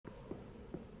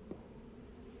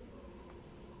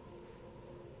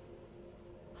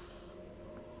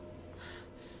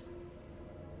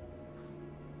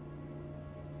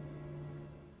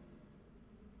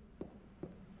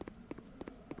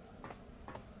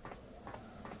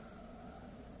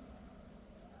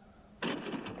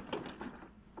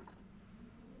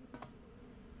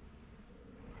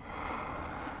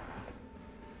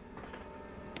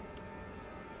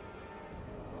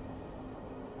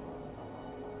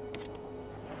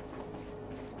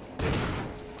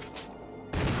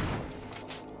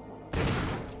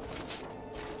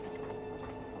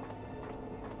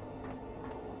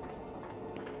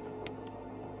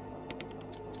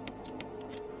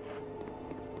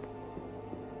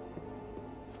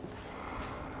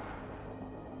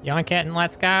Yoink it and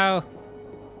let's go.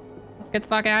 Let's get the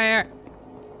fuck out of here.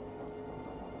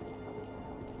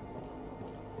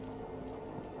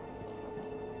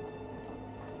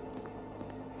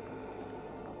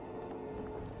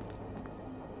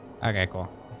 Okay, cool.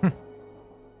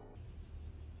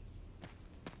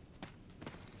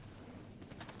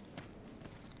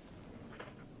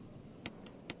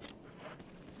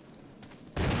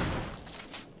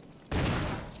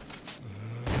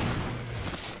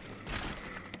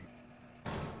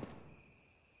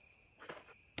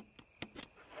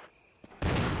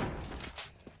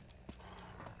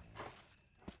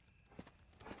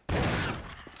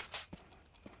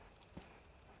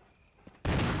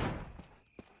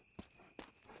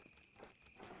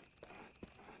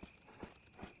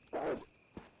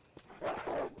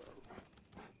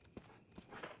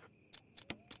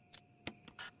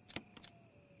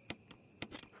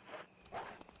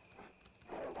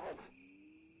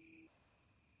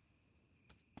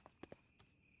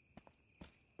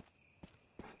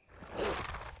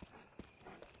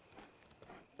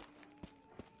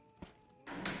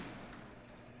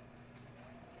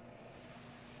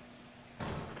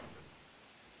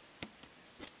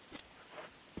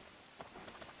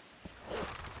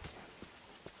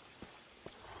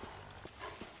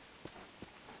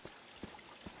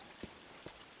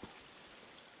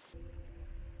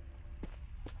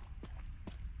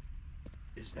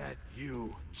 Is that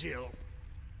you, Jill?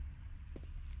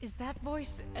 Is that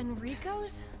voice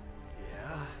Enrico's?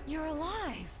 Yeah? You're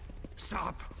alive!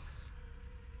 Stop!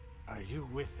 Are you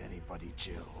with anybody,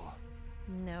 Jill?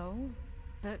 No,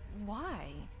 but why?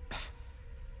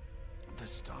 The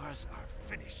stars are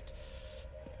finished.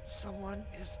 Someone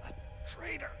is a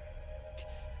traitor.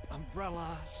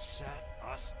 Umbrella set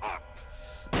us up.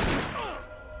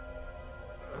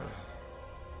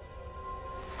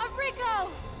 Enrico!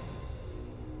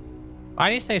 Why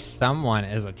do you say someone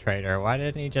is a traitor? Why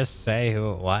didn't he just say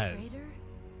who it was? Traitor?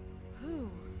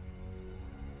 Who?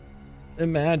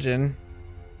 Imagine.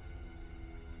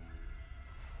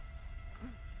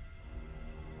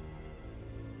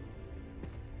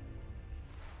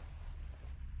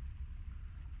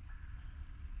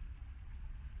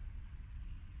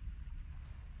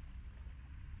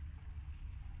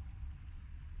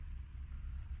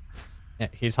 Yeah,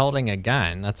 he's holding a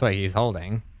gun. That's what he's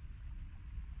holding.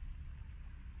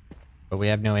 But we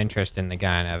have no interest in the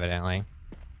gun, evidently.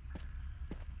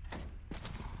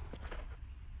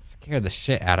 Scared the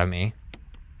shit out of me.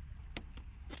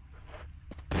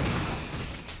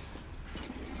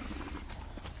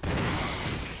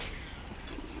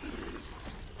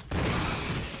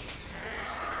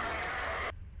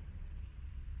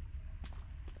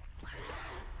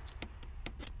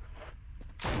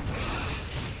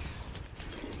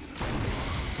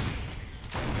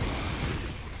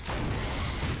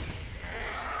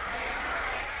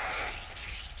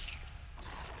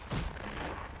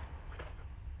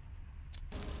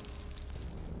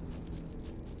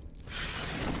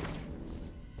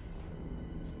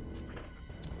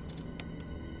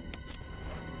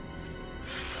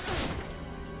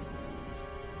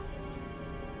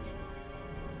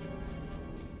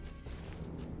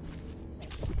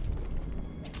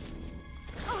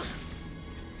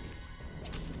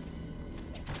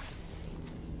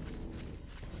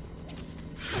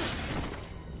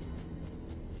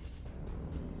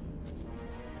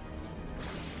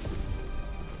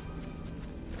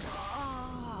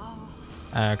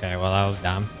 Okay, well, that was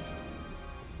dumb.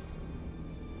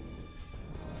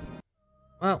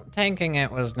 Well, tanking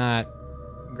it was not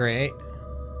great.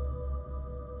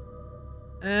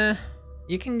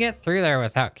 You can get through there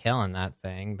without killing that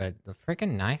thing, but the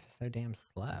freaking knife is so damn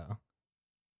slow.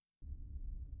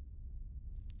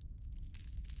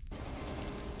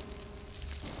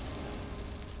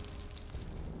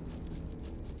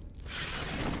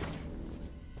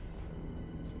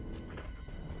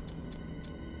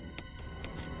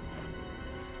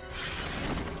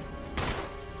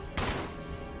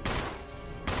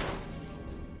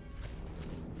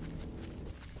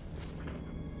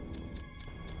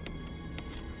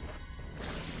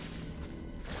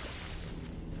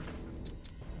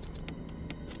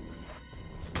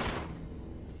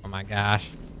 Oh my gosh.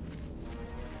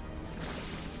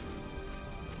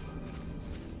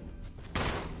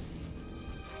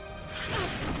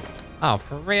 Oh,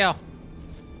 for real?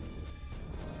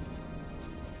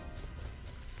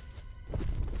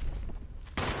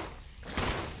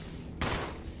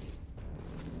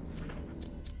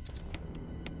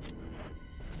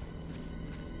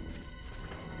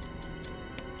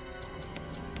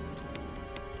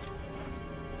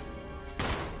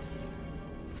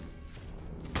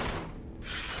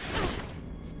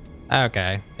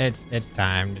 Okay, it's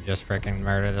time to just freaking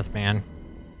murder this man.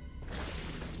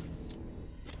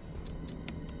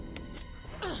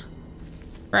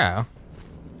 Bro.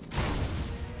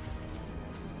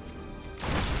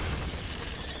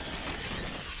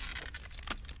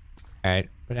 Alright,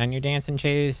 put on your dancing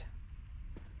shoes.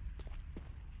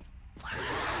 Oh,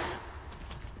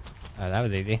 that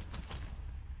was easy.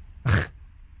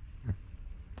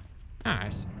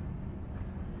 Nice.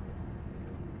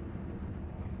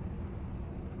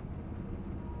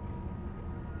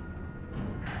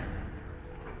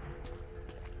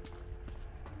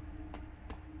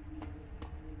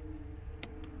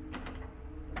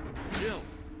 Jill!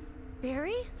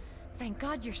 Barry? Thank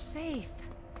God you're safe.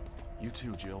 You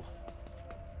too, Jill.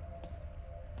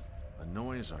 A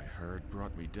noise I heard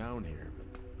brought me down here,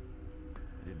 but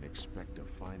I didn't expect to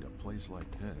find a place like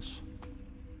this.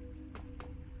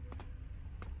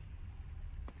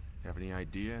 Have any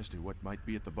idea as to what might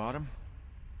be at the bottom?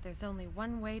 There's only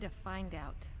one way to find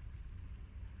out.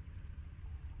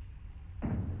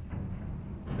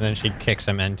 And then she kicks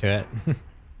him into it.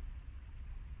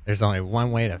 There's only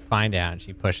one way to find out, and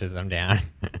she pushes him down.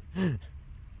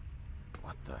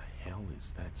 What the hell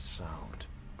is that sound?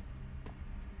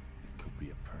 It could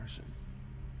be a person.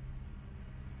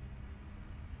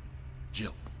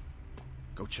 Jill,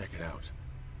 go check it out.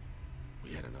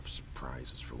 We had enough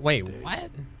surprises for Wait, one day. what?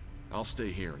 I'll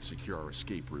stay here and secure our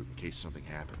escape route in case something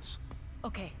happens.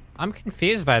 Okay. I'm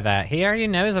confused by that. He already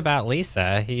knows about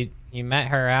Lisa. He met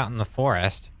her out in the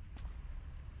forest.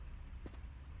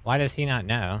 Why does he not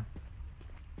know?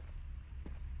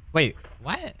 Wait,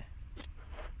 what?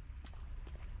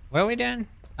 What are we doing?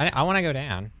 I want to go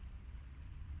down.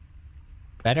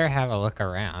 Better have a look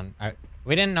around.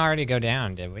 We didn't already go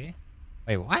down, did we?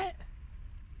 Wait, what?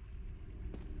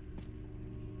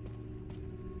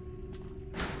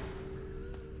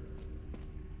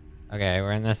 Okay,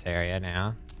 we're in this area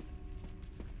now.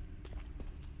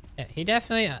 Yeah, he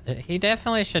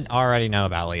definitely should already know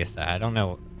about Lisa. I don't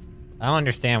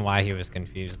understand why he was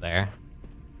confused there.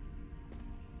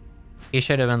 He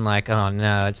should have been like, oh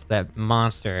no, it's that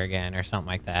monster again or something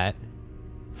like that.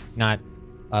 Not,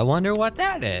 I wonder what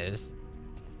that is.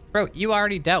 Bro, you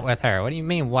already dealt with her. What do you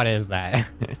mean, what is that?